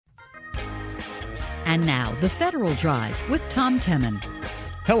And now, The Federal Drive with Tom Temin.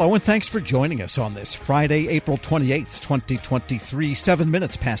 Hello, and thanks for joining us on this Friday, April 28th, 2023, 7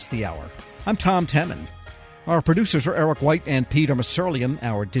 minutes past the hour. I'm Tom Temin. Our producers are Eric White and Peter Masurlian,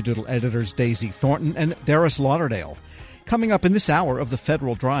 our digital editors Daisy Thornton and Darius Lauderdale. Coming up in this hour of The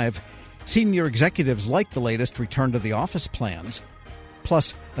Federal Drive, senior executives like the latest return to the office plans,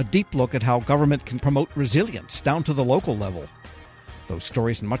 plus a deep look at how government can promote resilience down to the local level. Those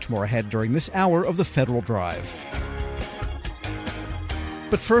stories and much more ahead during this hour of The Federal Drive.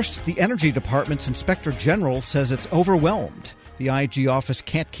 But first, the Energy Department's Inspector General says it's overwhelmed. The IG office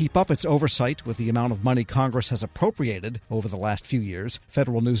can't keep up its oversight with the amount of money Congress has appropriated over the last few years.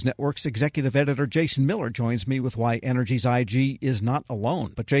 Federal News Network's executive editor Jason Miller joins me with why Energy's IG is not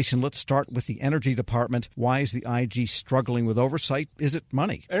alone. But Jason, let's start with the Energy Department. Why is the IG struggling with oversight? Is it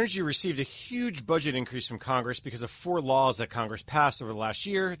money? Energy received a huge budget increase from Congress because of 4 laws that Congress passed over the last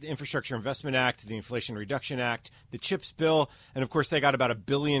year: the Infrastructure Investment Act, the Inflation Reduction Act, the CHIPS bill, and of course they got about $1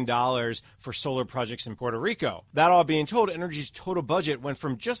 billion for solar projects in Puerto Rico. That all being told, Energy's total budget went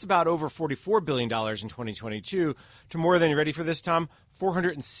from just about over $44 billion in 2022 to more than, you ready for this, Tom,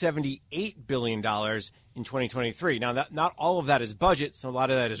 $478 billion in 2023. Now, not all of that is budget. So a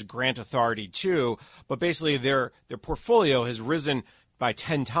lot of that is grant authority, too. But basically, their portfolio has risen by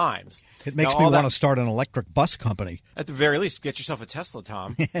 10 times. It makes me want to start an electric bus company. At the very least, get yourself a Tesla,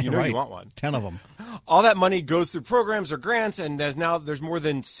 Tom. You know right. You want one. 10 of them. All that money goes through programs or grants, and there's more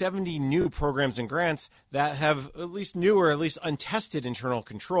than 70 new programs and grants that have at least new or at least untested internal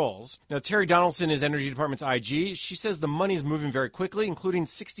controls. Now, Terry Donaldson is Energy Department's IG. She says the money is moving very quickly, including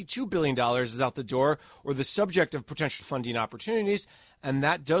 $62 billion is out the door or the subject of potential funding opportunities, and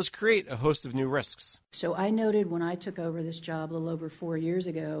that does create a host of new risks. So I noted when I took over this job a little over 4 years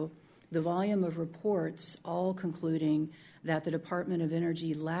ago, the volume of reports all concluding that the Department of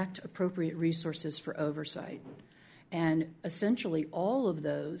Energy lacked appropriate resources for oversight. And essentially all of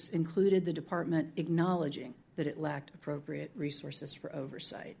those included the department acknowledging that it lacked appropriate resources for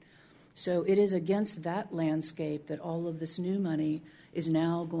oversight. So it is against that landscape that all of this new money is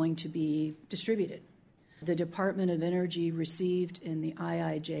now going to be distributed. The Department of Energy received in the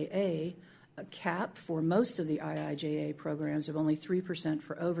IIJA a cap for most of the IIJA programs of only 3%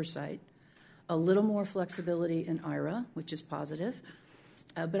 for oversight, a little more flexibility in IRA, which is positive.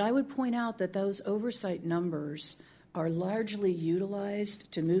 But I would point out that those oversight numbers are largely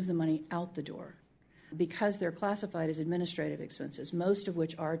utilized to move the money out the door because they're classified as administrative expenses, most of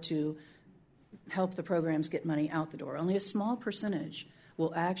which are to help the programs get money out the door. Only a small percentage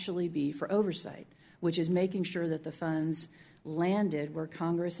will actually be for oversight, which is making sure that the funds landed where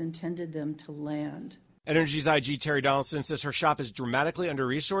Congress intended them to land. Energy's IG, Terry Donaldson, says her shop is dramatically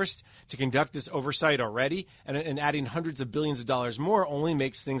under-resourced to conduct this oversight already, and adding hundreds of billions of dollars more only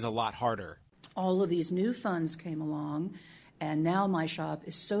makes things a lot harder. All of these new funds came along, and now my shop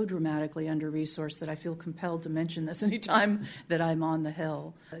is so dramatically under-resourced that I feel compelled to mention this anytime that I'm on the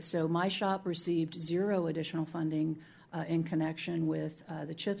Hill. So my shop received 0 additional funding in connection with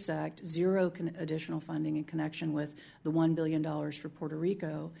the CHIPS Act, 0 additional funding in connection with the $1 billion for Puerto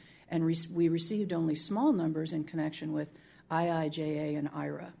Rico, and we received only small numbers in connection with IIJA and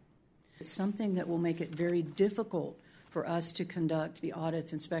IRA. It's something that will make it very difficult for us to conduct the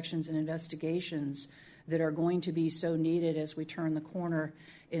audits, inspections, and investigations that are going to be so needed as we turn the corner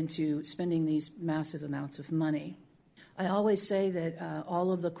into spending these massive amounts of money. I always say that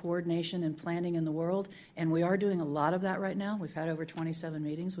all of the coordination and planning in the world, and we are doing a lot of that right now. We've had over 27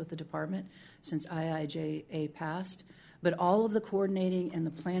 meetings with the department since IIJA passed. But all of the coordinating and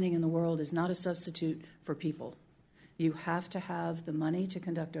the planning in the world is not a substitute for people. You have to have the money to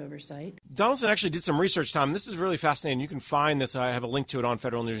conduct oversight. Donaldson actually did some research, Tom. This is really fascinating. You can find this. I have a link to it on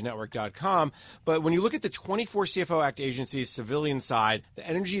federalnewsnetwork.com. But when you look at the 24 CFO Act agencies, civilian side, the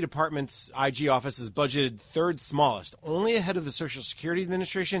Energy Department's IG office is budgeted 3rd smallest, only ahead of the Social Security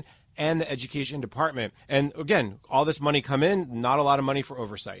Administration and the Education Department. And again, all this money come in, not a lot of money for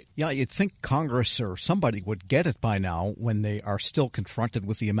oversight. Yeah, you'd think Congress or somebody would get it by now when they are still confronted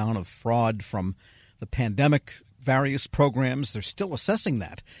with the amount of fraud from the pandemic, various programs. They're still assessing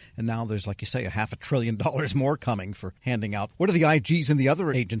that. And now there's, like you say, $500 billion more coming for handing out. What are the IGs and the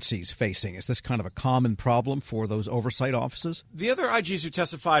other agencies facing? Is this kind of a common problem for those oversight offices? The other IGs who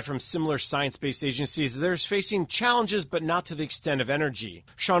testified from similar science-based agencies, they're facing challenges, but not to the extent of energy.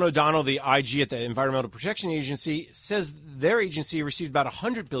 Sean O'Donnell, the IG at the Environmental Protection Agency, says their agency received about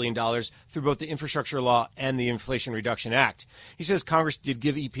 $100 billion through both the Infrastructure Law and the Inflation Reduction Act. He says Congress did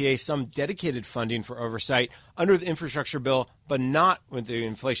give EPA some dedicated funding for oversight under the infrastructure bill, but not with the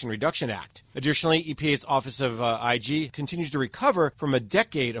Inflation Reduction Act. Additionally, EPA's Office of IG continues to recover from a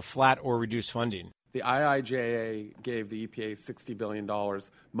decade of flat or reduced funding. The IIJA gave the EPA $60 billion.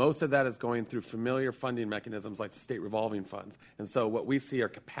 Most of that is going through familiar funding mechanisms like the state revolving funds. And so what we see are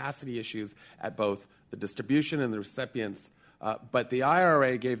capacity issues at both the distribution and the recipients. But the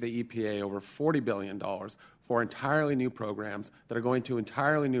IRA gave the EPA over $40 billion for entirely new programs that are going to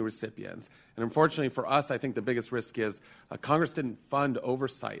entirely new recipients. And unfortunately for us, I think the biggest risk is Congress didn't fund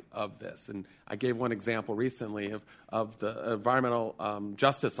oversight of this. And I gave one example recently of the Environmental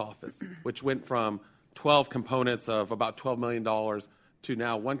Justice Office, which went from 12 components of about $12 million to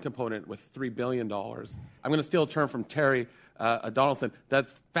now one component with $3 billion. I'm going to steal a term from Terry Donaldson.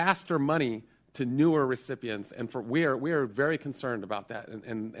 That's faster money to newer recipients, and we are very concerned about that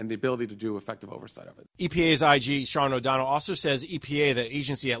and the ability to do effective oversight of it. EPA's IG, Sean O'Donnell, also says EPA, the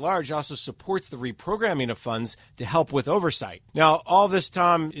agency at large, also supports the reprogramming of funds to help with oversight. Now, all this,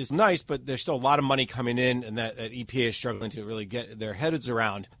 Tom, is nice, but there's still a lot of money coming in and that EPA is struggling to really get their heads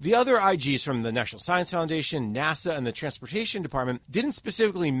around. The other IGs from the National Science Foundation, NASA, and the Transportation Department didn't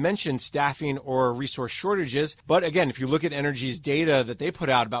specifically mention staffing or resource shortages, but again, if you look at Energy's data that they put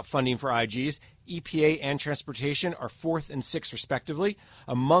out about funding for IGs, EPA and Transportation are 4th and 6th, respectively,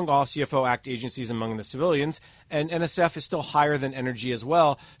 among all CFO Act agencies among the civilians. And NSF is still higher than Energy as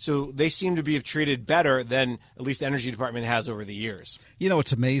well. So they seem to be treated better than at least the Energy Department has over the years. You know,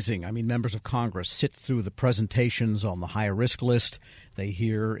 it's amazing. I mean, members of Congress sit through the presentations on the high-risk list. They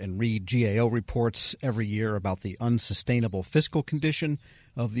hear and read GAO reports every year about the unsustainable fiscal condition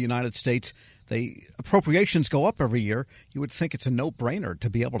of the United States. The appropriations go up every year. You would think it's a no-brainer to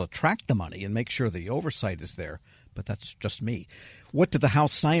be able to track the money and make sure the oversight is there. But that's just me. What did the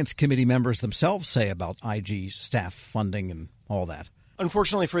House Science Committee members themselves say about IG staff funding and all that?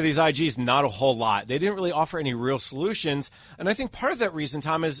 Unfortunately for these IGs, not a whole lot. They didn't really offer any real solutions. And I think part of that reason,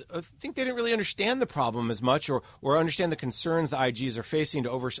 Tom, is I think they didn't really understand the problem as much or understand the concerns the IGs are facing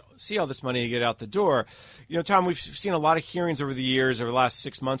to oversee all this money to get out the door. You know, Tom, we've seen a lot of hearings over the years, over the last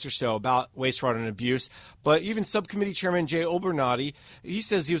 6 months or so, about waste, fraud, and abuse. But even Subcommittee Chairman Jay Obernotti, he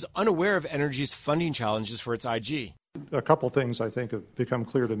says he was unaware of Energy's funding challenges for its IG. A couple things I think have become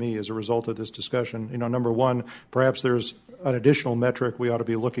clear to me as a result of this discussion. You know, number one, perhaps there's an additional metric we ought to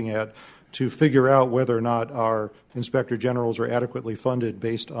be looking at to figure out whether or not our inspector generals are adequately funded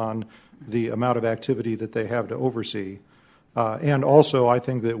based on the amount of activity that they have to oversee. And also, I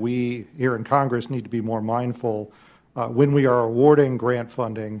think that we here in Congress need to be more mindful when we are awarding grant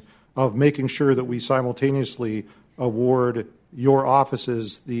funding of making sure that we simultaneously award your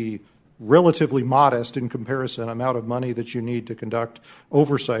offices the relatively modest in comparison amount of money that you need to conduct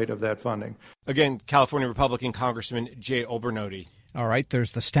oversight of that funding. Again, California Republican Congressman Jay Obernotti. All right,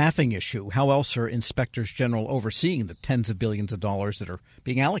 there's the staffing issue. How else are inspectors general overseeing the tens of billions of dollars that are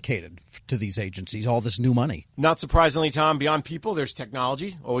being allocated to these agencies, all this new money? Not surprisingly, Tom, beyond people, there's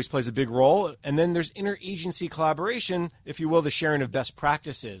technology, always plays a big role. And then there's interagency collaboration, if you will, the sharing of best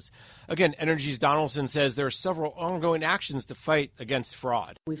practices. Again, Energy's Donaldson says there are several ongoing actions to fight against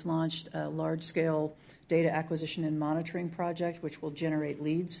fraud. We've launched a large-scale data acquisition and monitoring project, which will generate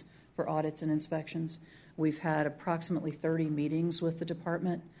leads for audits and inspections. We've had approximately 30 meetings with the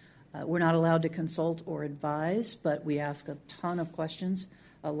department. We're not allowed to consult or advise, but we ask a ton of questions,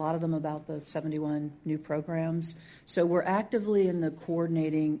 a lot of them about the 71 new programs. So we're actively in the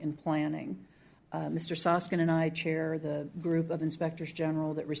coordinating and planning. Mr. Soskin and I chair the group of inspectors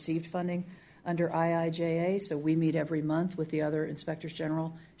general that received funding under IIJA, so we meet every month with the other inspectors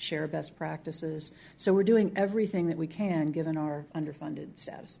general, share best practices. So we're doing everything that we can given our underfunded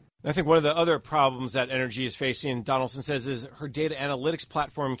status. I think one of the other problems that Energy is facing, Donaldson says, is her data analytics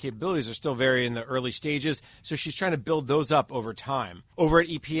platform capabilities are still very in the early stages, so she's trying to build those up over time. Over at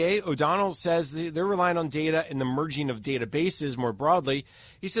EPA, O'Donnell says they're relying on data and the merging of databases more broadly.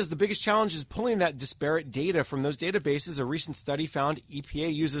 He says the biggest challenge is pulling that disparate data from those databases. A recent study found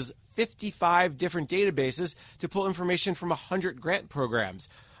EPA uses 55 different databases to pull information from 100 grant programs.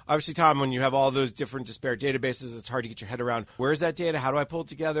 Obviously, Tom, when you have all those different disparate databases, it's hard to get your head around where's that data, how do I pull it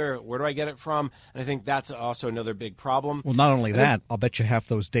together, where do I get it from? And I think that's also another big problem. Well, not only that, I'll bet you half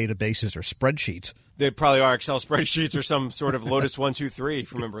those databases are spreadsheets. They probably are Excel spreadsheets or some sort of Lotus 1, 2, 3,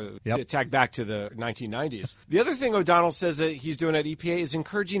 if you remember, to tag back to the 1990s. The other thing O'Donnell says that he's doing at EPA is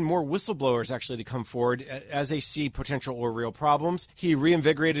encouraging more whistleblowers actually to come forward as they see potential or real problems. He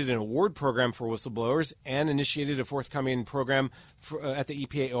reinvigorated an award program for whistleblowers and initiated a forthcoming program at the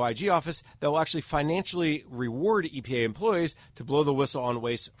EPA OIG office that will actually financially reward EPA employees to blow the whistle on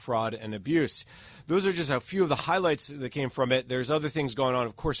waste, fraud, and abuse. Those are just a few of the highlights that came from it. There's other things going on,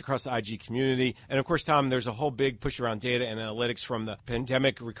 of course, across the IG community. And, of course, course, Tom, there's a whole big push around data and analytics from the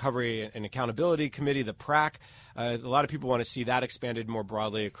Pandemic Recovery and Accountability Committee, the PRAC. A lot of people want to see that expanded more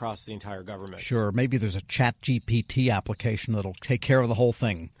broadly across the entire government. Sure. Maybe there's a ChatGPT application that'll take care of the whole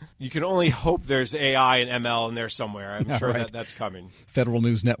thing. You can only hope there's AI and ML in there somewhere. I'm sure that's coming. Federal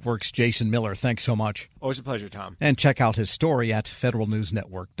News Network's Jason Miller, thanks so much. Always a pleasure, Tom. And check out his story at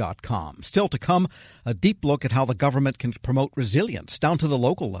federalnewsnetwork.com. Still to come, a deep look at how the government can promote resilience down to the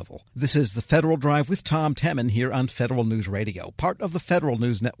local level. This is the Federal Drive with Tom Temin here on Federal News Radio, part of the Federal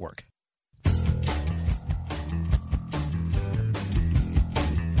News Network.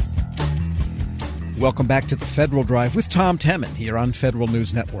 Welcome back to the Federal Drive with Tom Temin here on Federal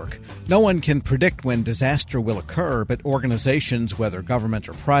News Network. No one can predict when disaster will occur, but organizations, whether government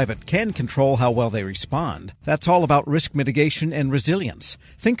or private, can control how well they respond. That's all about risk mitigation and resilience.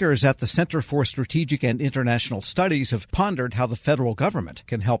 Thinkers at the Center for Strategic and International Studies have pondered how the federal government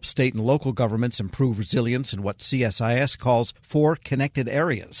can help state and local governments improve resilience in what CSIS calls 4 connected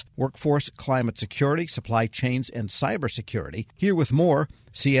areas: workforce, climate security, supply chains, and cybersecurity. Here with more,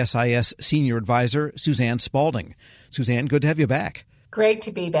 CSIS Senior Advisor Suzanne Spalding. Suzanne, good to have you back. Great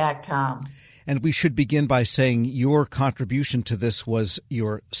to be back, Tom. And we should begin by saying your contribution to this was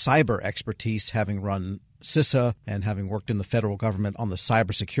your cyber expertise, having run CISA and having worked in the federal government on the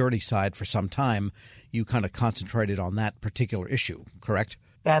cybersecurity side for some time. You kind of concentrated on that particular issue, correct?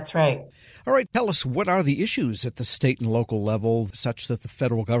 That's right. All right, tell us, what are the issues at the state and local level such that the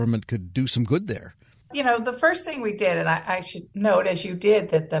federal government could do some good there? You know, the first thing we did, and I should note, as you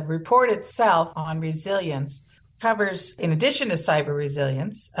did, that the report itself on resilience covers, in addition to cyber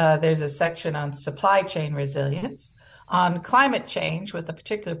resilience, there's a section on supply chain resilience, on climate change with a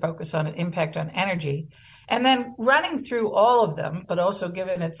particular focus on an impact on energy. And then running through all of them, but also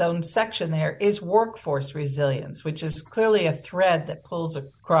given its own section there, is workforce resilience, which is clearly a thread that pulls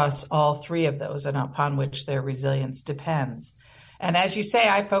across all 3 of those and upon which their resilience depends. And as you say,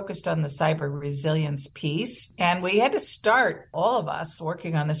 I focused on the cyber resilience piece, and we had to start, all of us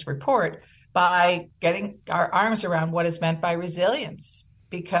working on this report, by getting our arms around what is meant by resilience,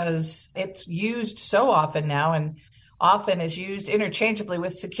 because it's used so often now and often is used interchangeably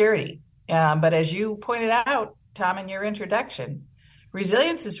with security. But as you pointed out, Tom, in your introduction,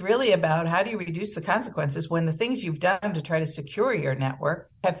 resilience is really about how do you reduce the consequences when the things you've done to try to secure your network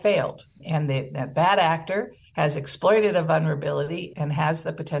have failed, and that bad actor has exploited a vulnerability and has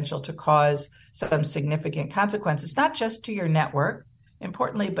the potential to cause some significant consequences, not just to your network,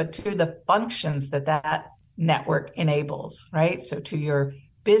 importantly, but to the functions that network enables, right? So to your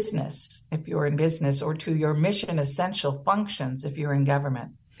business, if you're in business, or to your mission essential functions, if you're in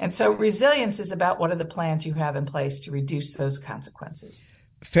government. And so resilience is about what are the plans you have in place to reduce those consequences.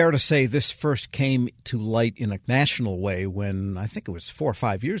 Fair to say this first came to light in a national way when, I think it was 4 or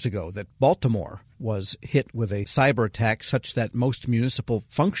 5 years ago, that Baltimore was hit with a cyber attack such that most municipal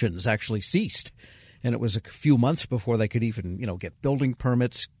functions actually ceased. And it was a few months before they could even, get building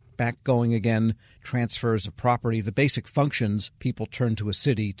permits back going again, transfers of property, the basic functions people turn to a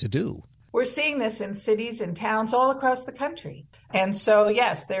city to do. We're seeing this in cities and towns all across the country. And so,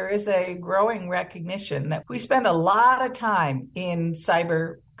 yes, there is a growing recognition that we spend a lot of time in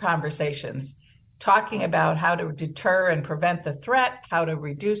cyber conversations talking about how to deter and prevent the threat, how to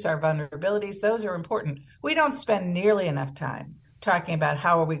reduce our vulnerabilities. Those are important. We don't spend nearly enough time talking about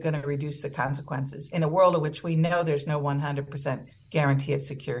how are we going to reduce the consequences in a world in which we know there's no 100% guarantee of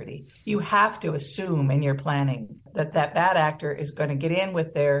security. You have to assume in your planning that bad actor is going to get in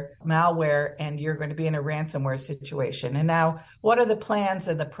with their malware and you're going to be in a ransomware situation. And now, what are the plans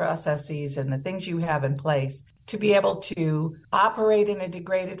and the processes and the things you have in place to be able to operate in a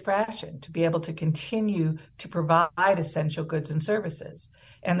degraded fashion, to be able to continue to provide essential goods and services?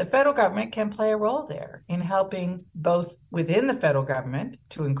 And the federal government can play a role there in helping both within the federal government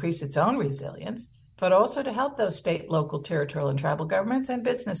to increase its own resilience, but also to help those state, local, territorial, and tribal governments and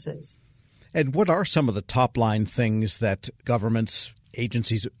businesses. And what are some of the top-line things that governments,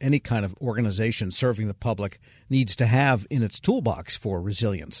 agencies, any kind of organization serving the public needs to have in its toolbox for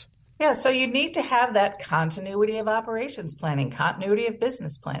resilience? Yeah, so you need to have that continuity of operations planning, continuity of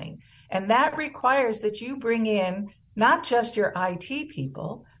business planning. And that requires that you bring in not just your IT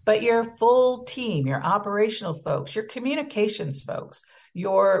people, but your full team, your operational folks, your communications folks,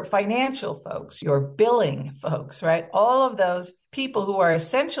 your financial folks, your billing folks, right? All of those people who are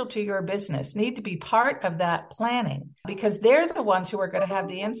essential to your business need to be part of that planning, because they're the ones who are going to have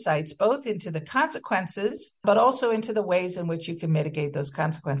the insights both into the consequences, but also into the ways in which you can mitigate those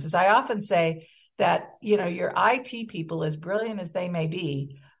consequences. I often say that, your IT people, as brilliant as they may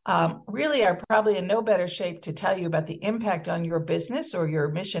be, really are probably in no better shape to tell you about the impact on your business or your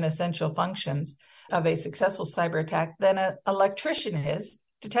mission essential functions of a successful cyber attack than an electrician is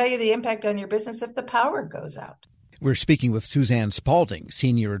to tell you the impact on your business if the power goes out. We're speaking with Suzanne Spalding,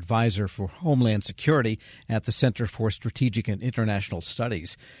 Senior Advisor for Homeland Security at the Center for Strategic and International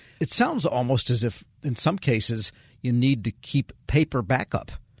Studies. It sounds almost as if, in some cases, you need to keep paper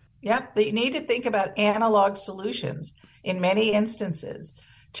backup. Yep, you need to think about analog solutions in many instances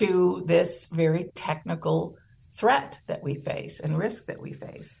to this very technical threat that we face and risk that we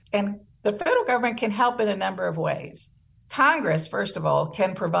face. And the federal government can help in a number of ways. Congress, first of all,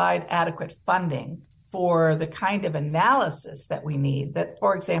 can provide adequate funding for the kind of analysis that we need. That,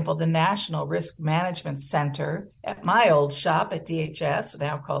 for example, the National Risk Management Center at my old shop at DHS,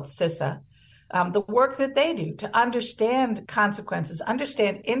 now called CISA, the work that they do to understand consequences,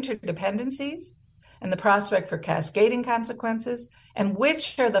 understand interdependencies and the prospect for cascading consequences, and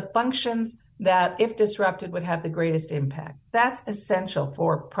which are the functions that, if disrupted, would have the greatest impact. That's essential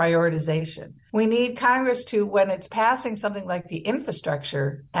for prioritization. We need Congress to, when it's passing something like the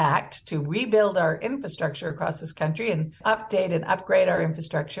Infrastructure Act to rebuild our infrastructure across this country and update and upgrade our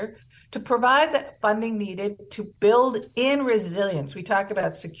infrastructure, to provide the funding needed to build in resilience. We talk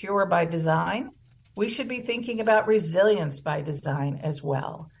about secure by design. We should be thinking about resilience by design as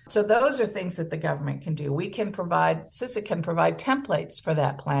well. So those are things that the government can do. CISA can provide templates for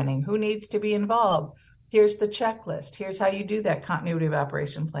that planning. Who needs to be involved? Here's the checklist. Here's how you do that continuity of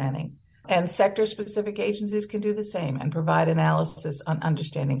operation planning. And sector-specific agencies can do the same and provide analysis on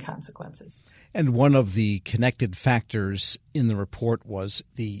understanding consequences. And one of the connected factors in the report was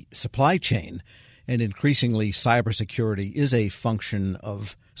the supply chain. And increasingly, cybersecurity is a function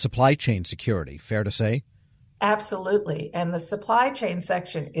of supply chain security. Fair to say? Absolutely. And the supply chain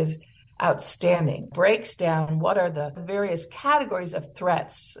section is outstanding. Breaks down what are the various categories of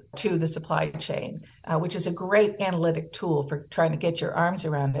threats to the supply chain, which is a great analytic tool for trying to get your arms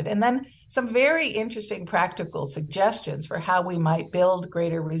around it. And then some very interesting practical suggestions for how we might build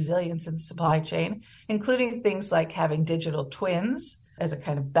greater resilience in the supply chain, including things like having digital twins as a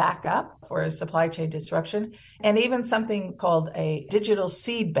kind of backup for a supply chain disruption, and even something called a digital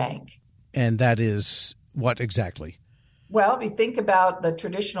seed bank. And that is what exactly? Well, if you think about the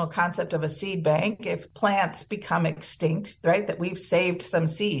traditional concept of a seed bank, if plants become extinct, right, that we've saved some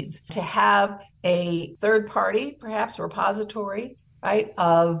seeds, to have a third party, perhaps repository, right,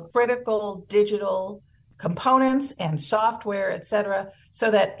 of critical digital components and software, et cetera, so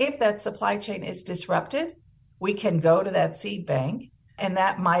that if that supply chain is disrupted, we can go to that seed bank. And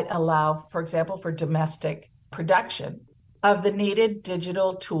that might allow, for example, for domestic production of the needed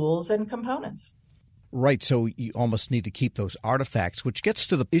digital tools and components. Right. So you almost need to keep those artifacts, which gets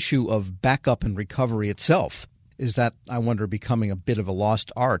to the issue of backup and recovery itself. Is that, I wonder, becoming a bit of a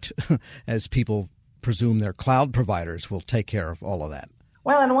lost art as people presume their cloud providers will take care of all of that?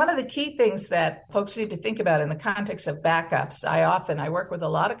 Well, and one of the key things that folks need to think about in the context of backups, I work with a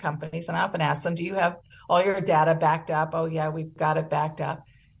lot of companies and I often ask them, do you have all your data backed up? Oh, yeah, we've got it backed up.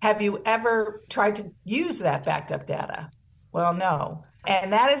 Have you ever tried to use that backed up data? Well, no.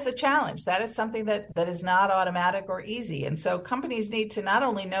 And that is a challenge. That is something that is not automatic or easy. And so companies need to not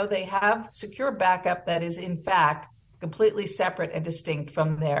only know they have secure backup that is, in fact, completely separate and distinct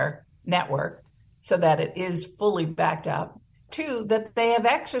from their network so that it is fully backed up, two, that they have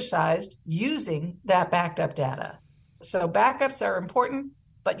exercised using that backed up data. So backups are important,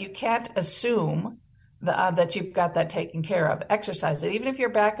 but you can't assume that you've got that taken care of. Exercise it. Even if your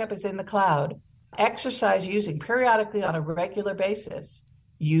backup is in the cloud, exercise using periodically on a regular basis.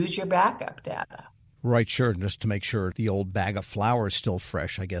 Use your backup data. Right, sure, just to make sure the old bag of flour is still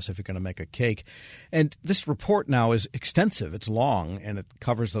fresh, I guess, if you're going to make a cake. And this report now is extensive. It's long, and it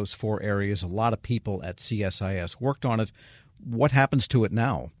covers those 4 areas. A lot of people at CSIS worked on it. What happens to it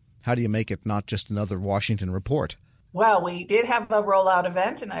now? How do you make it not just another Washington report? Well, we did have a rollout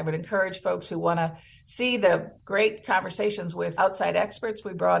event, and I would encourage folks who want to see the great conversations with outside experts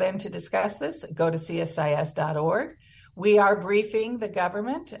we brought in to discuss this, go to csis.org. We are briefing the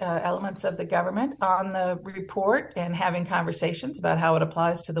government, elements of the government, on the report and having conversations about how it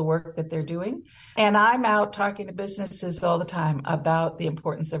applies to the work that they're doing. And I'm out talking to businesses all the time about the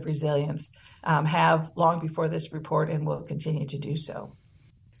importance of resilience, have long before this report, and will continue to do so.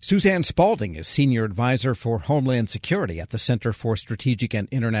 Suzanne Spalding is Senior Advisor for Homeland Security at the Center for Strategic and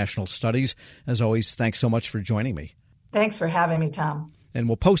International Studies. As always, thanks so much for joining me. Thanks for having me, Tom. And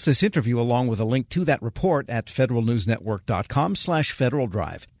we'll post this interview along with a link to that report at federalnewsnetwork.com/Federal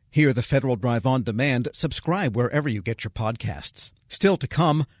Drive. Hear the Federal Drive on demand. Subscribe wherever you get your podcasts. Still to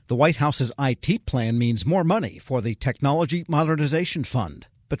come, the White House's IT plan means more money for the Technology Modernization Fund.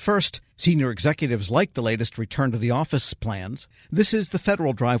 But first, senior executives like the latest return to the office plans. This is the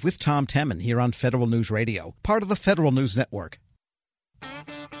Federal Drive with Tom Temin here on Federal News Radio, part of the Federal News Network.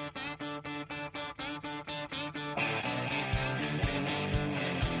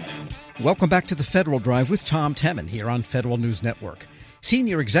 Welcome back to the Federal Drive with Tom Temin here on Federal News Network.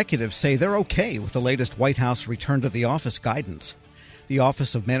 Senior executives say they're okay with the latest White House return to the office guidance. The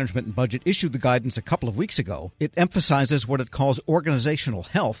Office of Management and Budget issued the guidance a couple of weeks ago. It emphasizes what it calls organizational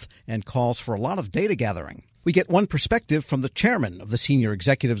health and calls for a lot of data gathering. We get one perspective from the chairman of the Senior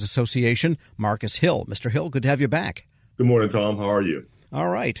Executives Association, Marcus Hill. Mr. Hill, good to have you back. Good morning, Tom. How are you? All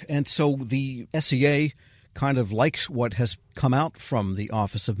right. And so the SEA kind of likes what has come out from the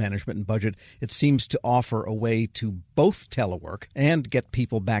Office of Management and Budget. It seems to offer a way to both telework and get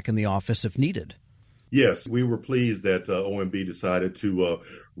people back in the office if needed. Yes, we were pleased that OMB decided to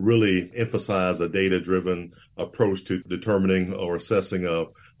really emphasize a data-driven approach to determining or assessing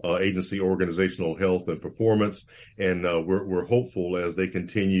agency organizational health and performance. And we're hopeful as they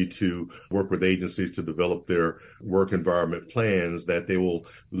continue to work with agencies to develop their work environment plans that they will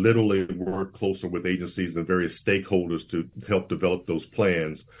literally work closer with agencies and various stakeholders to help develop those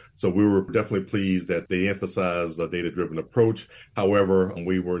plans. So we were definitely pleased that they emphasized a data-driven approach. However,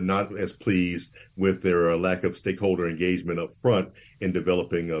 we were not as pleased with their lack of stakeholder engagement up front in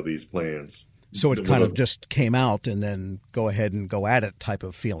developing these plans. So it kind of just came out and then go ahead and go at it type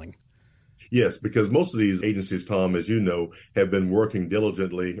of feeling. Yes, because most of these agencies, Tom, as you know, have been working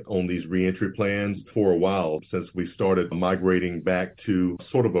diligently on these reentry plans for a while since we started migrating back to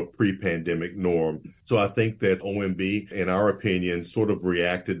sort of a pre-pandemic norm. So I think that OMB, in our opinion, sort of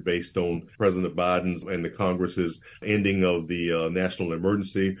reacted based on President Biden's and the Congress's ending of the national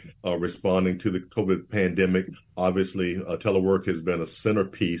emergency, responding to the COVID pandemic. Obviously, telework has been a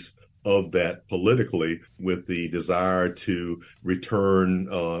centerpiece of that politically, with the desire to return,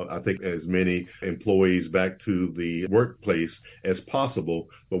 I think, as many employees back to the workplace as possible.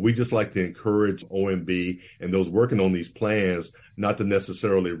 But we just like to encourage OMB and those working on these plans not to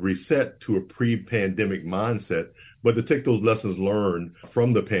necessarily reset to a pre-pandemic mindset, but to take those lessons learned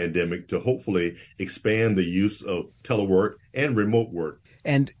from the pandemic to hopefully expand the use of telework and remote work.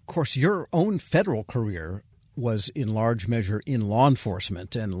 And, of course, your own federal career was in large measure in law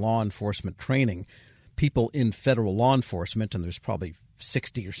enforcement and law enforcement training. People in federal law enforcement, and there's probably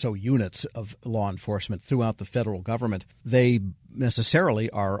 60 or so units of law enforcement throughout the federal government, they necessarily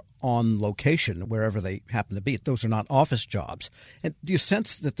are on location wherever they happen to be. Those are not office jobs. And do you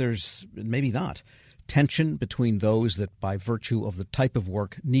sense that there's, maybe not, tension between those that by virtue of the type of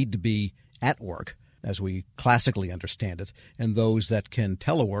work need to be at work, as we classically understand it, and those that can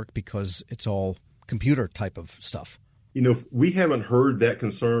telework because it's all computer type of stuff? You know, we haven't heard that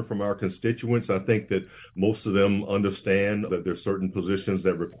concern from our constituents. I think that most of them understand that there are certain positions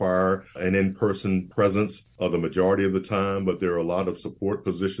that require an in-person presence the majority of the time, but there are a lot of support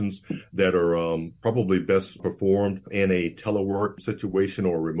positions that are probably best performed in a telework situation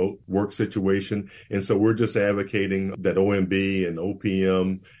or a remote work situation. And so we're just advocating that OMB and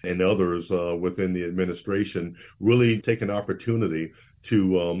OPM and others within the administration really take an opportunity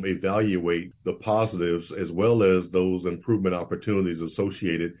to evaluate the positives as well as those improvement opportunities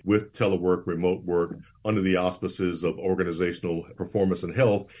associated with telework, remote work under the auspices of organizational performance and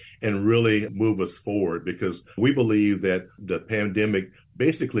health, and really move us forward, because we believe that the pandemic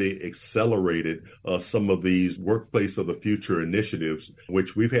basically accelerated some of these workplace of the future initiatives,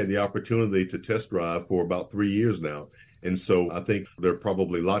 which we've had the opportunity to test drive for about 3 years now. And so I think there are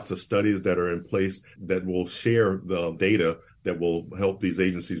probably lots of studies that are in place that will share the data that will help these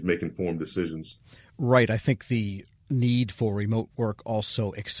agencies make informed decisions. Right. I think the need for remote work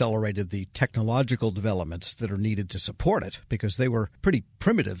also accelerated the technological developments that are needed to support it, because they were pretty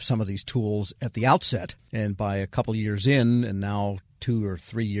primitive, some of these tools at the outset. And by a couple years in, and now 2 or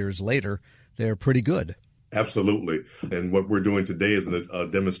 3 years later, they're pretty good. Absolutely. And what we're doing today is a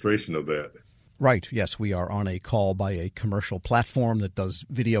demonstration of that. Right. Yes, we are on a call by a commercial platform that does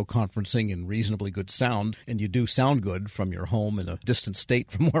video conferencing in reasonably good sound, and you do sound good from your home in a distant state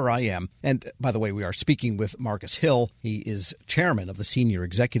from where I am. And by the way, we are speaking with Marcus Hill. He is chairman of the Senior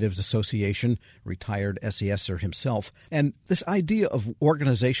Executives Association, retired SESer himself. And this idea of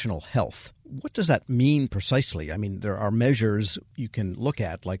organizational health, what does that mean precisely? I mean, there are measures you can look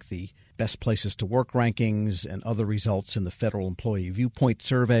at, like the best places to work rankings and other results in the Federal Employee Viewpoint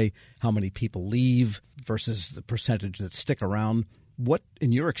Survey, how many people leave versus the percentage that stick around. What,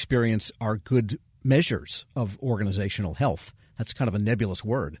 in your experience, are good measures of organizational health? That's kind of a nebulous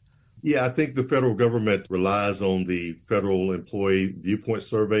word. Yeah, I think the federal government relies on the Federal Employee Viewpoint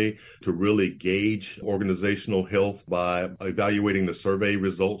Survey to really gauge organizational health by evaluating the survey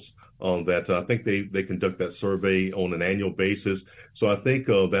results. I think they conduct that survey on an annual basis. So I think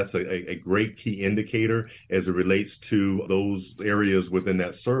that's a great key indicator as it relates to those areas within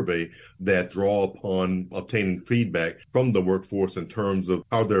that survey that draw upon obtaining feedback from the workforce in terms of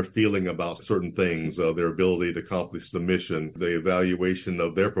how they're feeling about certain things, their ability to accomplish the mission, the evaluation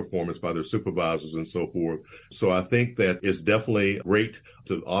of their performance by their supervisors and so forth. So I think that it's definitely great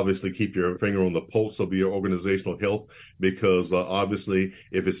to obviously keep your finger on the pulse of your organizational health, because obviously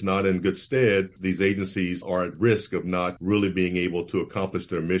if it's not in good stead, these agencies are at risk of not really being able to accomplish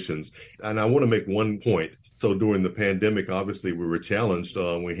their missions. And I want to make one point. So during the pandemic, obviously we were challenged.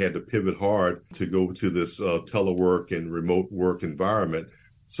 We had to pivot hard to go to this telework and remote work environment.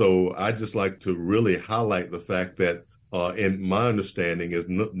 So I'd just like to really highlight the fact that and my understanding is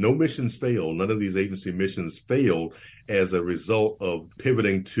no missions failed. None of these agency missions failed as a result of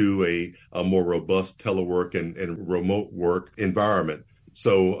pivoting to a more robust telework and remote work environment.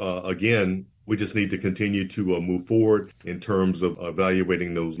 So again, we just need to continue to move forward in terms of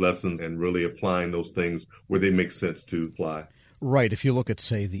evaluating those lessons and really applying those things where they make sense to apply. Right. If you look at,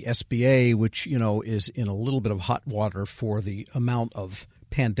 say, the SBA, which, is in a little bit of hot water for the amount of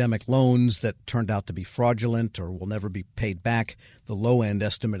pandemic loans that turned out to be fraudulent or will never be paid back. The low-end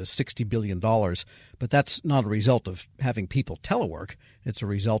estimate is $60 billion. But that's not a result of having people telework. It's a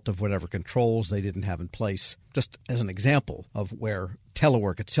result of whatever controls they didn't have in place, just as an example of where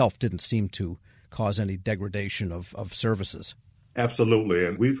telework itself didn't seem to cause any degradation of services. Absolutely.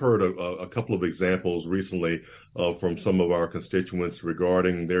 And we've heard a couple of examples recently from some of our constituents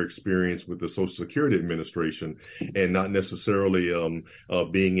regarding their experience with the Social Security Administration and not necessarily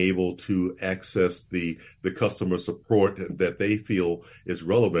being able to access the customer support that they feel is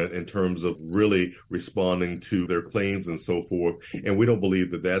relevant in terms of really responding to their claims and so forth. And we don't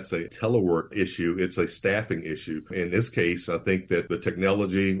believe that that's a telework issue. It's a staffing issue. In this case, I think that the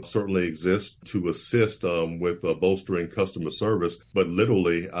technology certainly exists to assist with bolstering customer service. But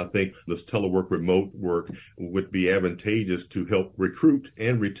literally, I think this telework remote work would be advantageous to help recruit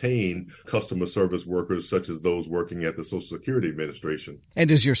and retain customer service workers such as those working at the Social Security Administration. And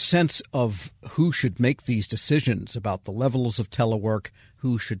is your sense of who should make these decisions about the levels of telework,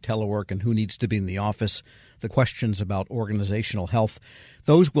 who should telework and who needs to be in the office, the questions about organizational health,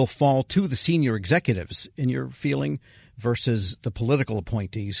 those will fall to the senior executives, in your feeling, versus the political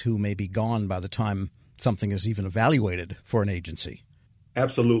appointees who may be gone by the time something is even evaluated for an agency?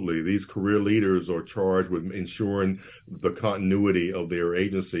 Absolutely. These career leaders are charged with ensuring the continuity of their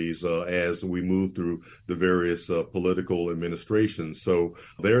agencies as we move through the various political administrations. So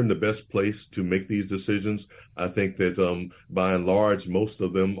they're in the best place to make these decisions. I think that by and large, most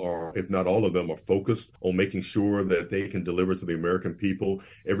of them are, if not all of them, are focused on making sure that they can deliver to the American people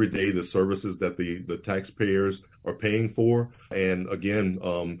every day the services that the taxpayers are paying for. And again,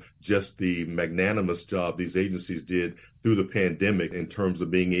 just the magnanimous job these agencies did through the pandemic in terms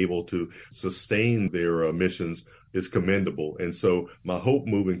of being able to sustain their missions is commendable. And so my hope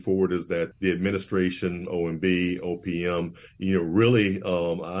moving forward is that the administration, OMB, OPM, really,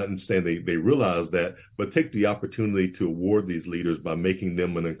 I understand they realize that, but take the opportunity to award these leaders by making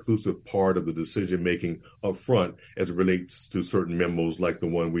them an inclusive part of the decision making up front as it relates to certain memos like the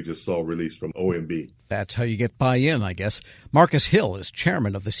one we just saw released from OMB. That's how you get buy-in, I guess. Marcus Hill is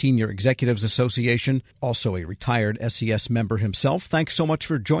chairman of the Senior Executives Association, also a retired SES member himself. Thanks so much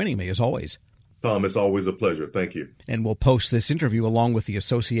for joining me, as always. Tom, it's always a pleasure. Thank you. And we'll post this interview along with the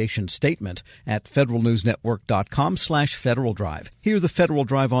association statement at federalnewsnetwork.com/Federal Drive. Hear the Federal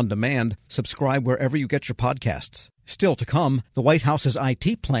Drive on demand. Subscribe wherever you get your podcasts. Still to come, the White House's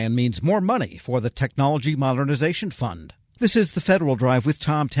IT plan means more money for the Technology Modernization Fund. This is the Federal Drive with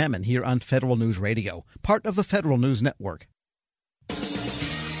Tom Temin here on Federal News Radio, part of the Federal News Network.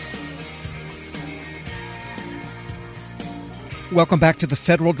 Welcome back to the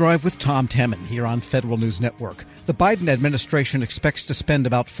Federal Drive with Tom Temin here on Federal News Network. The Biden administration expects to spend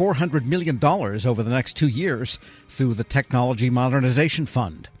about $400 million over the next 2 years through the Technology Modernization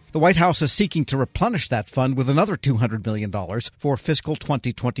Fund. The White House is seeking to replenish that fund with another $200 million for fiscal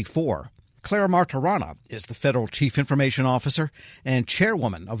 2024. Claire Martirana is the Federal Chief Information Officer and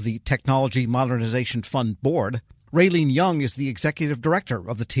Chairwoman of the Technology Modernization Fund Board. Raylene Young is the Executive Director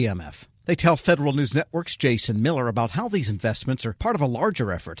of the TMF. They tell Federal News Network's Jason Miller about how these investments are part of a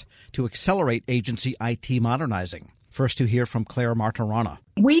larger effort to accelerate agency IT modernizing. First, to hear from Claire Martirana.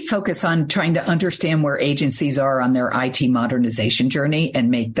 We focus on trying to understand where agencies are on their IT modernization journey and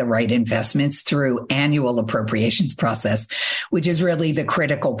make the right investments through annual appropriations process, which is really the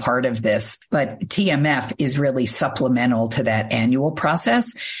critical part of this. But TMF is really supplemental to that annual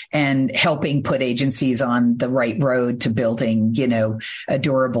process and helping put agencies on the right road to building, a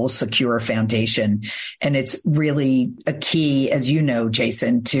durable, secure foundation. And it's really a key, as you know,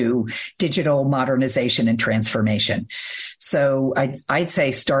 Jason, to digital modernization and transformation. So I'd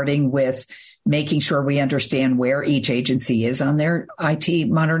say starting with making sure we understand where each agency is on their IT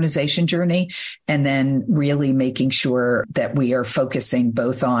modernization journey, and then really making sure that we are focusing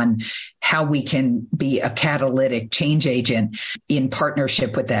both on how we can be a catalytic change agent in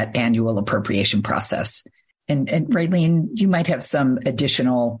partnership with that annual appropriation process. And Raylene, you might have some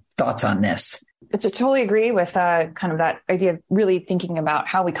additional thoughts on this. I totally agree with kind of that idea of really thinking about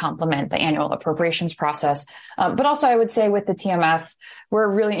how we complement the annual appropriations process. But also, I would say with the TMF, we're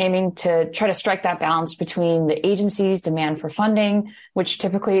really aiming to try to strike that balance between the agency's demand for funding, which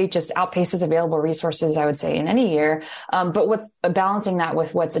typically just outpaces available resources, I would say, in any year. But what's balancing that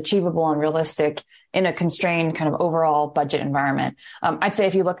with what's achievable and realistic in a constrained kind of overall budget environment. I'd say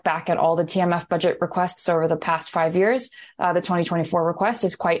if you look back at all the TMF budget requests over the past 5 years, the 2024 request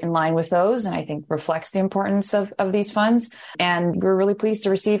is quite in line with those, and I think reflects the importance of these funds. And we're really pleased to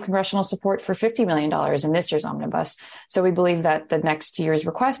receive congressional support for $50 million in this year's omnibus. So we believe that the next year's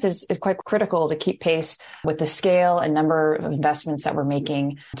request is quite critical to keep pace with the scale and number of investments that we're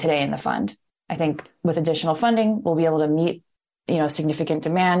making today in the fund. I think with additional funding, we'll be able to meet significant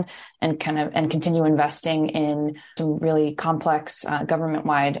demand and continue investing in some really complex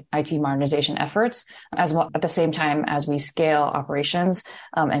government-wide IT modernization efforts, as well at the same time as we scale operations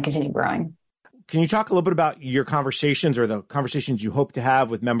and continue growing. Can you talk a little bit about your conversations or the conversations you hope to have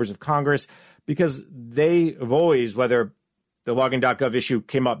with members of Congress? Because they have always, whether the login.gov issue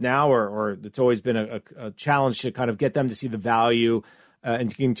came up now or it's always been a challenge to kind of get them to see the value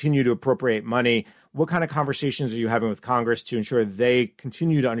and to continue to appropriate money. What kind of conversations are you having with Congress to ensure they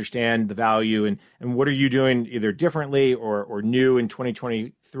continue to understand the value, and what are you doing either differently or new in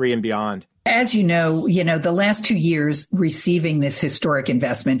 2023 and beyond? As you know, the last 2 years receiving this historic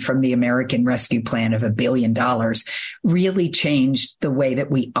investment from the American Rescue Plan of $1 billion really changed the way that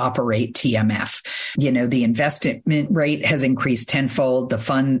we operate TMF. The investment rate has increased tenfold. The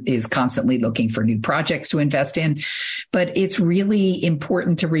fund is constantly looking for new projects to invest in. But it's really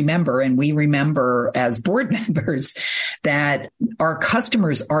important to remember, and we remember as board members, that our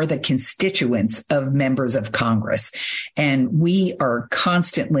customers are the constituents of members of Congress. And we are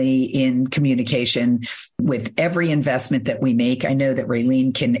constantly in communication with every investment that we make. I know that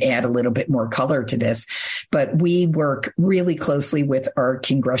Raylene can add a little bit more color to this, but we work really closely with our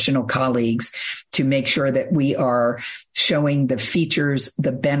congressional colleagues to make sure that we are showing the features,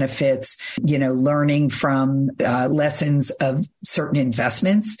 the benefits, learning from lessons of certain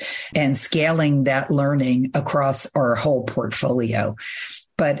investments and scaling that learning across our whole portfolio.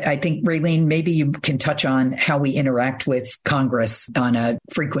 But I think, Raylene, maybe you can touch on how we interact with Congress on a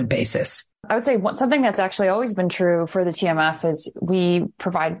frequent basis. I would say something that's actually always been true for the TMF is we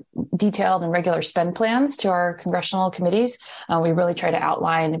provide detailed and regular spend plans to our congressional committees. We really try to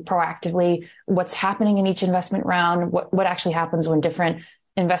outline proactively what's happening in each investment round, what actually happens when different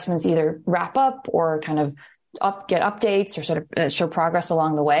investments either wrap up or kind of get updates or sort of show progress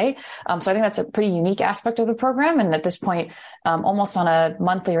along the way. So I think that's a pretty unique aspect of the program. And at this point, almost on a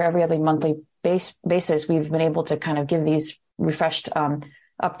monthly or every other monthly basis, we've been able to kind of give these refreshed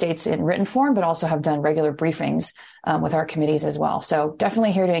updates in written form, but also have done regular briefings with our committees as well. So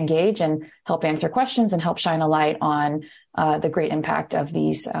definitely here to engage and help answer questions and help shine a light on the great impact of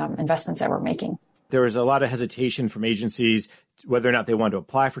these investments that we're making. There was a lot of hesitation from agencies whether or not they want to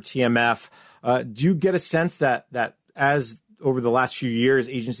apply for TMF. Do you get a sense that as over the last few years,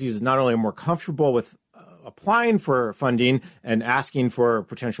 agencies not only are more comfortable with applying for funding and asking for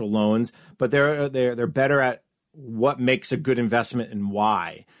potential loans, but they're better at what makes a good investment and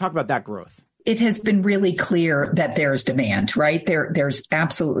why? Talk about that growth. It has been really clear that there's demand, right? There's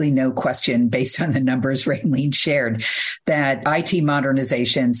absolutely no question based on the numbers Raylene shared that IT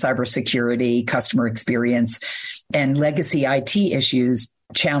modernization, cybersecurity, customer experience, and legacy IT issues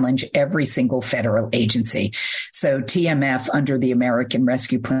challenge every single federal agency. So TMF under the American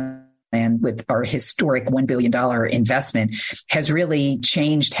Rescue Plan and with our historic $1 billion investment has really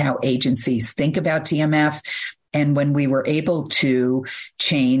changed how agencies think about TMF And when we were able to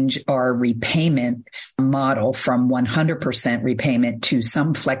change our repayment model from 100% repayment to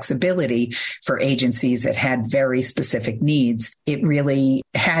some flexibility for agencies that had very specific needs, it really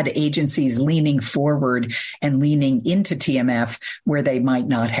had agencies leaning forward and leaning into TMF where they might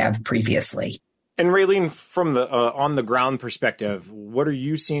not have previously. And Raylene, from the on the ground perspective, what are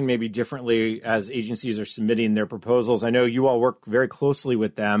you seeing maybe differently as agencies are submitting their proposals? I know you all work very closely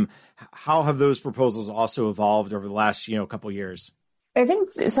with them. How have those proposals also evolved over the last couple of years? I think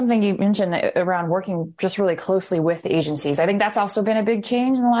something you mentioned around working just really closely with agencies. I think that's also been a big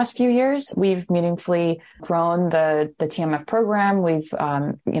change in the last few years. We've meaningfully grown the TMF program. We've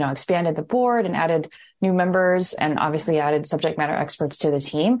expanded the board and added new members and obviously added subject matter experts to the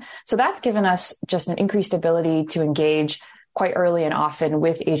team. So that's given us just an increased ability to engage quite early and often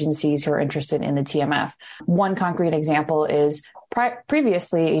with agencies who are interested in the TMF. One concrete example is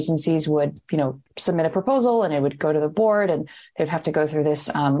previously agencies would, submit a proposal and it would go to the board and they'd have to go through this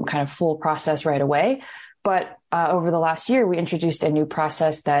kind of full process right away. But over the last year, we introduced a new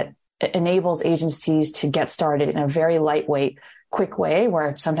process that enables agencies to get started in a very lightweight, quick way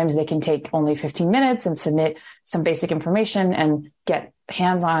where sometimes they can take only 15 minutes and submit some basic information and get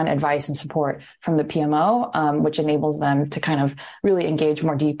hands-on advice and support from the PMO, which enables them to kind of really engage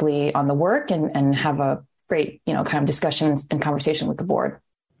more deeply on the work and have a great, kind of discussion and conversation with the board.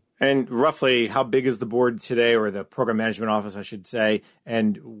 And roughly, how big is the board today, or the program management office, I should say,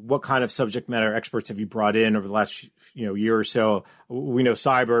 and what kind of subject matter experts have you brought in over the last year or so? We know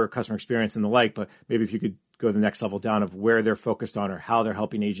cyber, customer experience, and the like, but maybe if you could go to the next level down of where they're focused on or how they're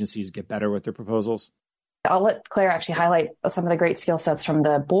helping agencies get better with their proposals. I'll let Claire actually highlight some of the great skill sets from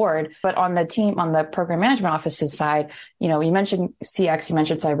the board. But on the team, on the program management office's side, you mentioned CX, you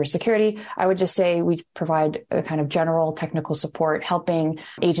mentioned cybersecurity. I would just say we provide a kind of general technical support, helping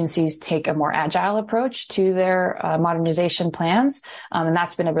agencies take a more agile approach to their modernization plans. And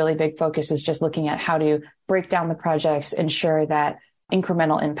that's been a really big focus, is just looking at how to break down the projects, ensure that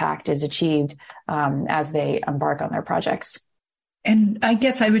incremental impact is achieved as they embark on their projects. And I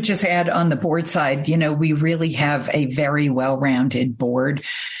guess I would just add on the board side, we really have a very well-rounded board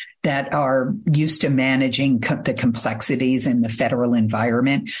that are used to managing the complexities in the federal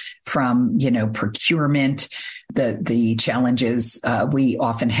environment, from, procurement, the challenges we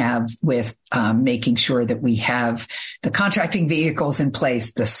often have with making sure that we have the contracting vehicles in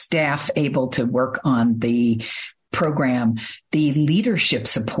place, the staff able to work on the program, the leadership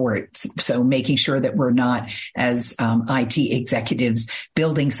support. So making sure that we're not, as IT executives,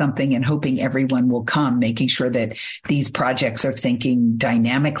 building something and hoping everyone will come, making sure that these projects are thinking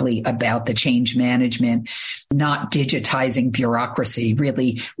dynamically about the change management, not digitizing bureaucracy,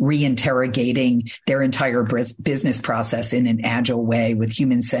 really reinterrogating their entire business process in an agile way with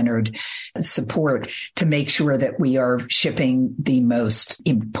human-centered support to make sure that we are shipping the most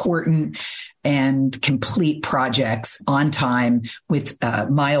important and complete projects on time with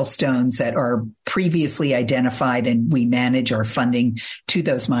milestones that are previously identified, and we manage our funding to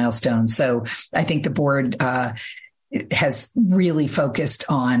those milestones. So I think the board has really focused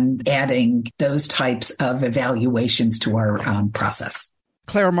on adding those types of evaluations to our process.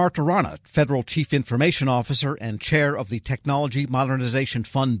 Claire Martirana, Federal Chief Information Officer and Chair of the Technology Modernization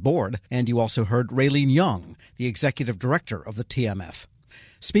Fund Board. And you also heard Raylene Young, the Executive Director of the TMF.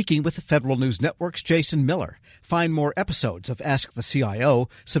 Speaking with Federal News Network's Jason Miller. Find more episodes of Ask the CIO.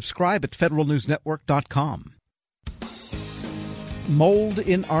 Subscribe at federalnewsnetwork.com. Mold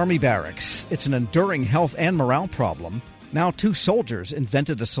in Army barracks. It's an enduring health and morale problem. Now 2 soldiers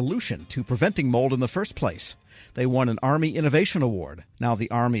invented a solution to preventing mold in the first place. They won an Army Innovation Award. Now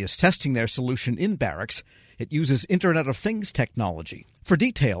the Army is testing their solution in barracks. It uses Internet of Things technology. For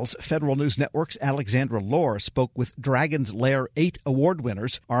details, Federal News Network's Alexandra Lohr spoke with Dragon's Lair 8 award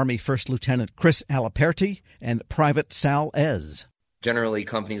winners, Army First Lieutenant Chris Aliperti and Private Sal Ez. Generally,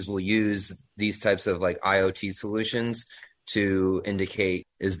 companies will use these types of IoT solutions to indicate,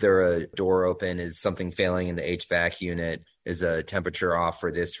 is there a door open? Is something failing in the HVAC unit? Is a temperature off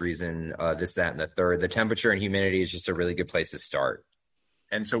for this reason, this, that, and the third? The temperature and humidity is just a really good place to start.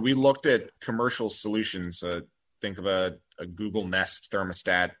 And so we looked at commercial solutions. Think of a Google Nest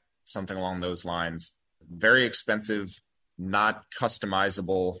thermostat, something along those lines. Very expensive, not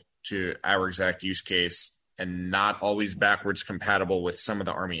customizable to our exact use case, and not always backwards compatible with some of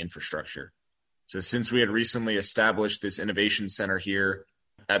the Army infrastructure. So since we had recently established this innovation center here,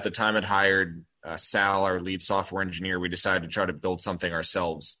 at the time it hired Sal, our lead software engineer, we decided to try to build something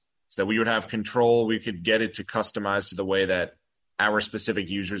ourselves so that we would have control. We could get it to customize to the way that our specific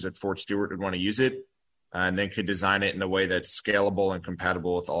users at Fort Stewart would want to use it, and then could design it in a way that's scalable and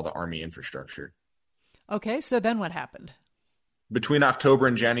compatible with all the Army infrastructure. Okay, so then what happened? Between October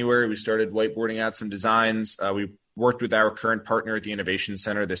and January, we started whiteboarding out some designs. We worked with our current partner at the Innovation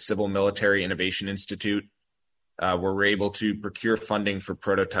Center, the Civil Military Innovation Institute, where we're able to procure funding for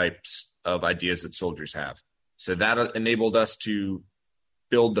prototypes of ideas that soldiers have. So that enabled us to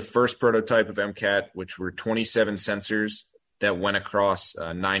build the first prototype of MCAT, which were 27 sensors that went across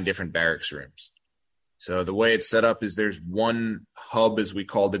 9 different barracks rooms. So the way it's set up is there's one hub, as we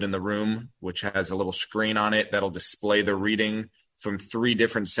called it, in the room, which has a little screen on it that'll display the reading from 3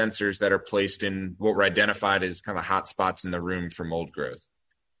 different sensors that are placed in what were identified as kind of hot spots in the room for mold growth.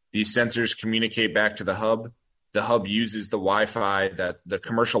 These sensors communicate back to the hub. The hub uses the Wi-Fi, that the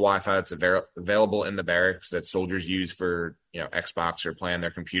commercial Wi-Fi that's available in the barracks that soldiers use for, Xbox or play on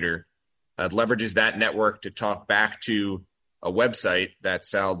their computer. It leverages that network to talk back to a website that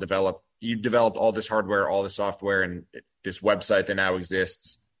Sal developed. You developed all this hardware, all the software, and this website that now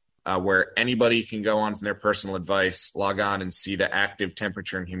exists, where anybody can go on from their personal advice, log on and see the active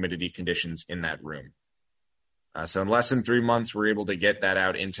temperature and humidity conditions in that room. So in less than 3 months, we're able to get that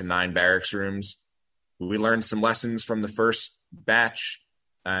out into 9 barracks rooms. We learned some lessons from the first batch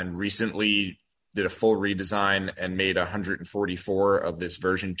and recently did a full redesign and made 144 of this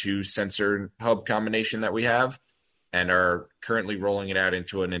version 2 sensor hub combination that we have, and are currently rolling it out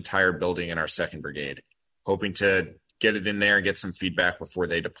into an entire building in our 2nd Brigade, hoping to get it in there and get some feedback before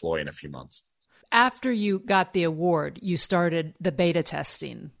they deploy in a few months. After you got the award, you started the beta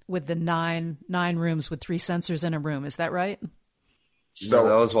testing with the nine rooms with 3 sensors in a room. Is that right? So no,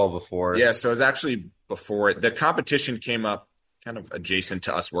 that was well before. Yeah, so it was actually before it. The competition came up kind of adjacent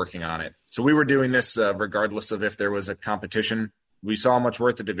to us working on it. So we were doing this regardless of if there was a competition. We saw how much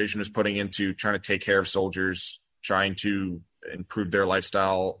work the division was putting into trying to take care of soldiers, trying to improve their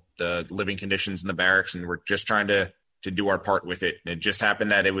lifestyle, the living conditions in the barracks, and we're just trying to do our part with it. And it just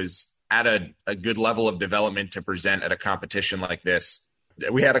happened that it was at a good level of development to present at a competition like this.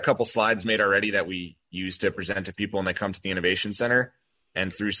 We had a couple slides made already that we used to present to people when they come to the Innovation Center,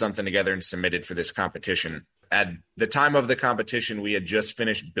 and threw something together and submitted for this competition. At the time of the competition, we had just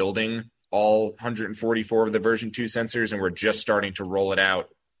finished building all 144 of the version 2 sensors, and we're just starting to roll it out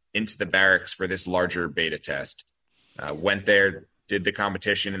into the barracks for this larger beta test. Went there, did the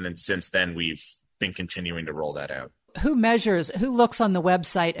competition, and then since then we've been continuing to roll that out. Who looks on the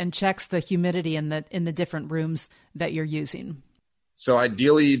website and checks the humidity in the different rooms that you're using? So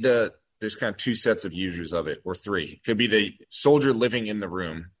ideally, there's kind of 2 sets of users of it, or 3. It could be the soldier living in the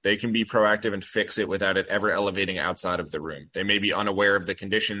room. They can be proactive and fix it without it ever elevating outside of the room. They may be unaware of the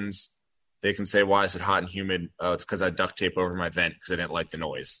conditions. They can say, why is it hot and humid? Oh, it's because I duct tape over my vent because I didn't like the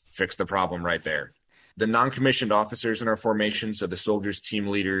noise. Fix the problem right there. The non-commissioned officers in our formation, so the soldiers, team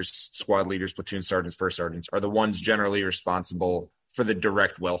leaders, squad leaders, platoon sergeants, first sergeants, are the ones generally responsible for the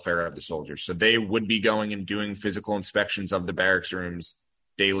direct welfare of the soldiers. So they would be going and doing physical inspections of the barracks rooms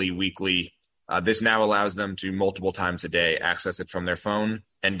daily, weekly. This now allows them to multiple times a day access it from their phone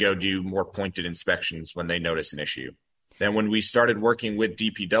and go do more pointed inspections when they notice an issue. Then when we started working with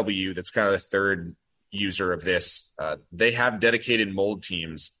DPW, that's kind of the third user of this, they have dedicated mold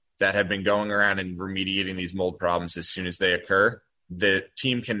teams that have been going around and remediating these mold problems as soon as they occur. The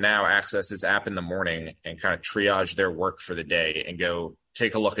team can now access this app in the morning and kind of triage their work for the day and go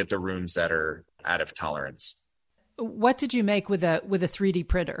take a look at the rooms that are out of tolerance. What did you make with a 3D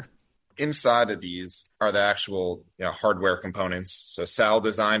printer? Inside of these are the actual hardware components. So Sal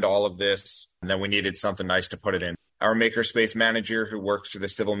designed all of this, and then we needed something nice to put it in. Our makerspace manager, who works for the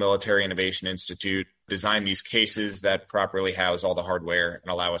Civil Military Innovation Institute, designed these cases that properly house all the hardware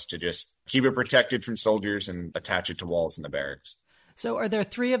and allow us to just keep it protected from soldiers and attach it to walls in the barracks. So are there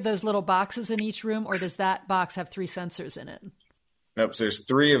 3 of those little boxes in each room, or does that box have 3 sensors in it? Nope. So there's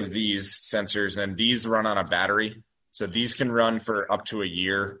 3 of these sensors, and these run on a battery. So these can run for up to a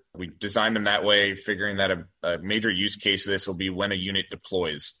year. We designed them that way, figuring that a major use case of this will be when a unit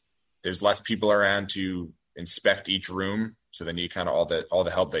deploys. There's less people around to inspect each room, so they need kind of all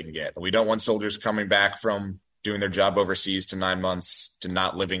the help they can get. We don't want soldiers coming back from doing their job overseas to 9 months to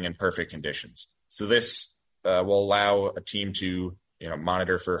not living in perfect conditions. So this will allow a team to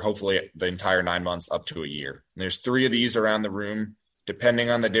monitor for hopefully the entire 9 months up to a year. And there's 3 of these around the room. Depending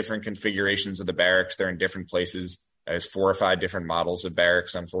on the different configurations of the barracks, they're in different places. There's 4 or 5 different models of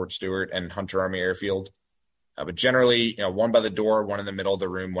barracks on Fort Stewart and Hunter Army Airfield. But generally, 1 by the door, 1 in the middle of the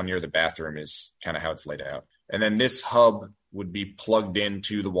room, 1 near the bathroom is kind of how it's laid out. And then this hub would be plugged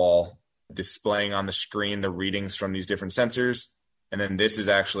into the wall, displaying on the screen the readings from these different sensors. And then this is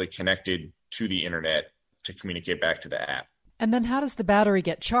actually connected to the internet to communicate back to the app. And then how does the battery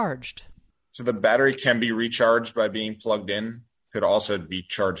get charged? So the battery can be recharged by being plugged in. Could also be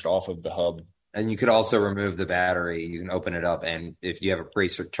charged off of the hub. And you could also remove the battery. You can open it up, and if you have a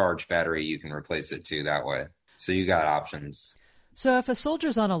pre-charged battery, you can replace it too that way. So you got options. So if a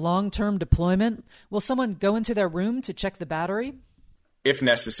soldier's on a long-term deployment, will someone go into their room to check the battery? If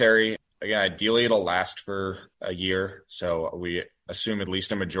necessary. Again, ideally it'll last for a year. So we assume at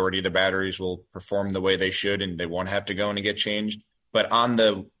least a majority of the batteries will perform the way they should and they won't have to go in and get changed. But on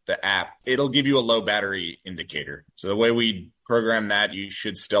the app, it'll give you a low battery indicator. So the way we program that, you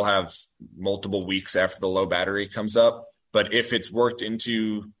should still have multiple weeks after the low battery comes up. But if it's worked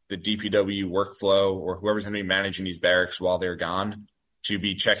into the DPW workflow or whoever's going to be managing these barracks while they're gone, to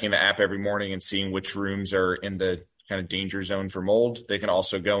be checking the app every morning and seeing which rooms are in the kind of danger zone for mold, they can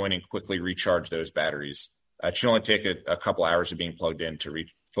also go in and quickly recharge those batteries. It should only take a couple hours of being plugged in to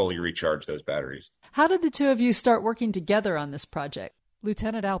fully recharge those batteries. How did the two of you start working together on this project?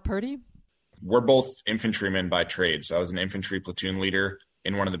 Lieutenant Al Purdy? We're both infantrymen by trade. So I was an infantry platoon leader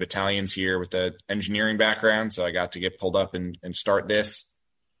in one of the battalions here with the engineering background. So I got to get pulled up and start this.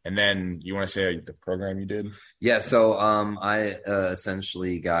 And then you want to say the program you did? Yeah, so I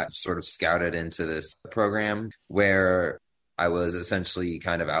essentially got sort of scouted into this program where I was essentially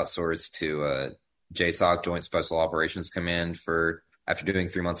kind of outsourced to JSOC, Joint Special Operations Command, after doing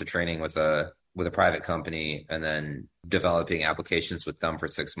 3 months of training with a private company and then developing applications with them for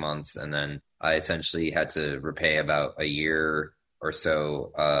 6 months. And then I essentially had to repay about a year or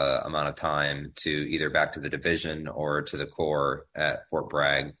so amount of time to either back to the division or to the Corps at Fort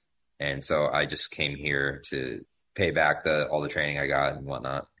Bragg. And so I just came here to pay back all the training I got and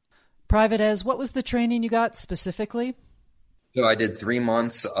whatnot. Private Ez, what was the training you got specifically? So I did 3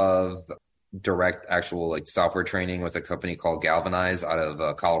 months of direct actual software training with a company called Galvanize out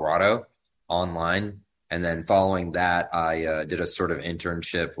of Colorado online. And then following that, I did a sort of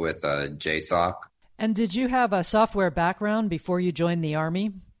internship with JSOC. And did you have a software background before you joined the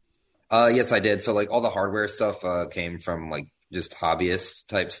Army? Yes, I did. So all the hardware stuff came from just hobbyist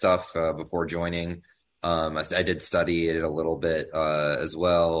type stuff before joining. I did study it a little bit as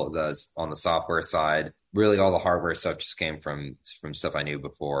well on the software side. Really, all the hardware stuff just came from stuff I knew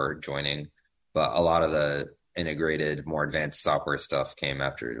before joining. But a lot of the integrated, more advanced software stuff came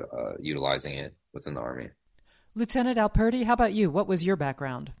after utilizing it within the Army. Lieutenant Al Purdy, how about you? What was your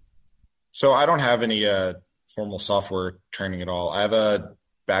background? So I don't have any formal software training at all. I have a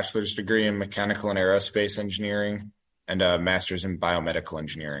bachelor's degree in mechanical and aerospace engineering and a master's in biomedical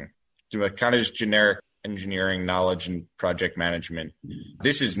engineering. So kind of just generic engineering knowledge and project management.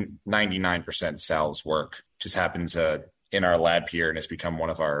 This is 99% Sal's work. Just happens in our lab here, and it's become one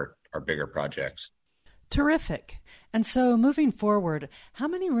of our bigger projects. Terrific. And so moving forward, how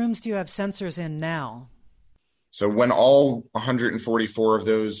many rooms do you have sensors in now? So when all 144 of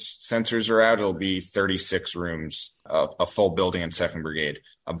those sensors are out, it'll be 36 rooms, a full building in 2nd Brigade.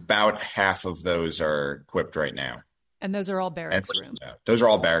 About half of those are equipped right now. And those are all barracks rooms? Those are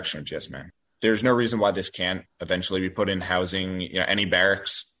all barracks rooms, yes, ma'am. There's no reason why this can't eventually be put in housing, any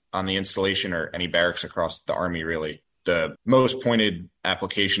barracks on the installation or any barracks across the Army, really. The most pointed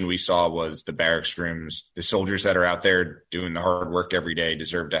application we saw was the barracks rooms. The soldiers that are out there doing the hard work every day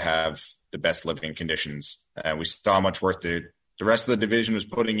deserve to have the best living conditions. And we saw how much work the rest of the division was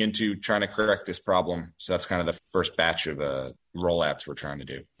putting into trying to correct this problem. So that's kind of the first batch of rollouts we're trying to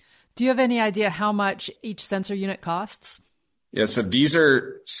do. Do you have any idea how much each sensor unit costs? Yeah, so these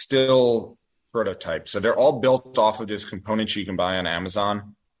are still prototypes. So they're all built off of just components you can buy on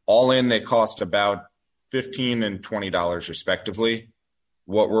Amazon. All in, they cost about $15 and $20 respectively.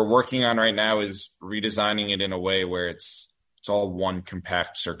 What we're working on right now is redesigning it in a way where it's all one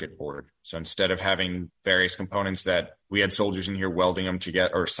compact circuit board. So instead of having various components that we had soldiers in here welding them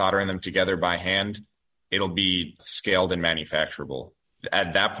together or soldering them together by hand, it'll be scaled and manufacturable.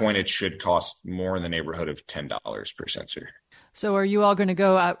 At that point, it should cost more in the neighborhood of $10 per sensor. So are you all going to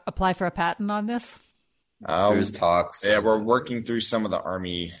go apply for a patent on this? There's talks. Yeah, we're working through some of the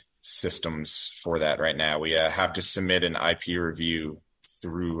Army systems for that right now. We have to submit an IP review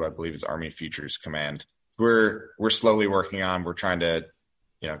through, I believe it's Army Futures Command. We're slowly working on. We're trying to,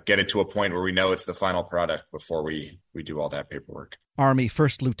 get it to a point where we know it's the final product before we do all that paperwork. Army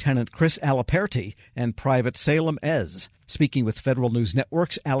First Lieutenant Chris Alaperti and Private Salem Ez speaking with Federal News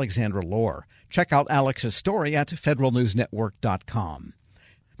Network's Alexandra Lohr. Check out Alex's story at federalnewsnetwork.com.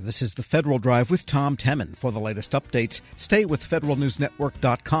 This is the Federal Drive with Tom Temin. For the latest updates, stay with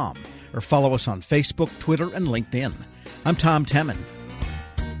federalnewsnetwork.com or follow us on Facebook, Twitter, and LinkedIn. I'm Tom Temin.